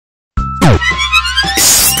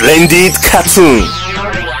Splendid Cartoon.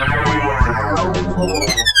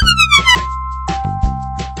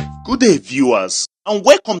 Good day, viewers, and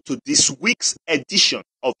welcome to this week's edition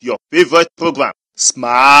of your favorite program,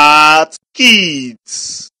 Smart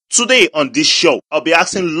Kids. Today on this show, I'll be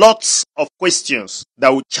asking lots of questions that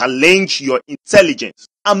will challenge your intelligence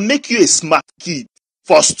and make you a smart kid.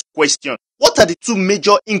 First question: what are the two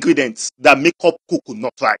major ingredients that make up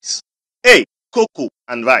coconut rice? A. Cocoa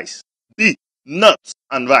and rice. B. Nuts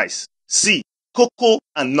and rice. C. Cocoa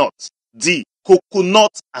and nuts. D.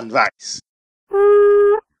 Coconut and rice.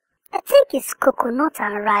 I think it's coconut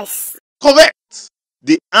and rice. Correct.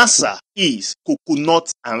 The answer is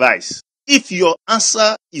coconut and rice. If your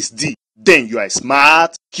answer is D, then you are a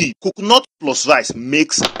smart kid. Coconut plus rice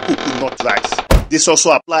makes coconut rice. This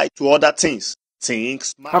also applies to other things.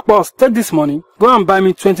 Akpors, take this money. Go and buy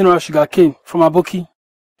me 20 naira sugar cane from Aboki.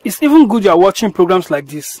 It's even good you are watching programs like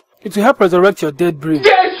this. It will help resurrect your dead brain.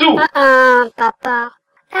 Papa.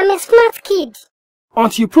 I'm a smart kid.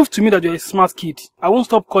 Until you prove to me that you're a smart kid, I won't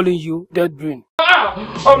stop calling you dead brain.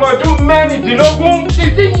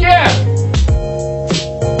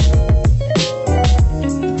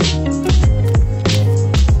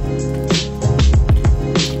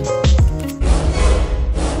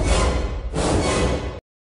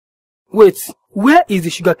 Wait, where is the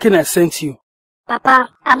sugar cane I sent you? Papa,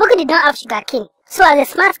 Aboki did not have sugar cane. So as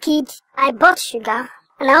a smart kid, I bought sugar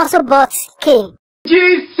and I also bought cane.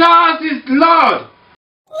 Jesus is Lord!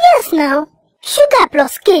 Yes now. Sugar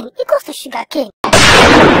plus cane equals to sugar cane.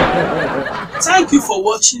 Thank you for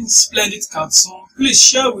watching Splendid Cartoon. Please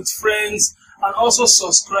share with friends and also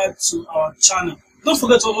subscribe to our channel. Don't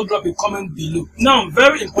forget to also drop a comment below. Now,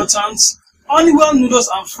 very important, Honeywell Noodles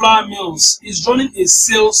and Flour Mills is running a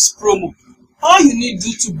sales promo. All you need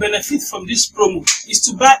to do to benefit from this promo is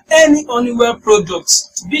to buy any Honeywell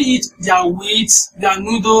products, be it their wheat, their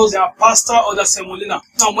noodles, their pasta, or their semolina.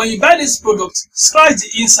 Now, when you buy this product, scratch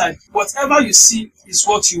the inside. Whatever you see is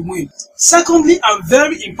what you win. Secondly, and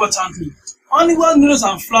very importantly, Honeywell Noodles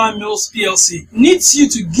and Flour Mills PLC needs you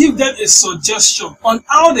to give them a suggestion on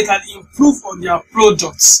how they can improve on their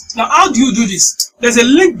products. Now, how do you do this? There's a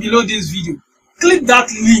link below this video. Click that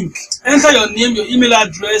link, enter your name, your email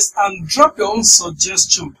address, and drop your own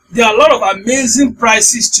suggestion. There are a lot of amazing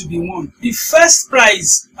prizes to be won. The first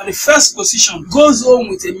prize and the first position goes home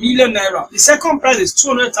with ₦1 million. The second prize is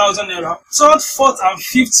 200,000 naira. Third, fourth, and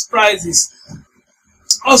fifth prizes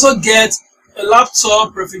also get a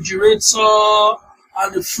laptop, refrigerator,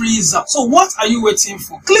 and a freezer. So what are you waiting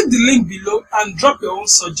for? Click the link below and drop your own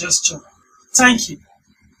suggestion. Thank you,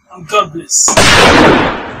 and God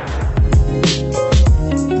bless.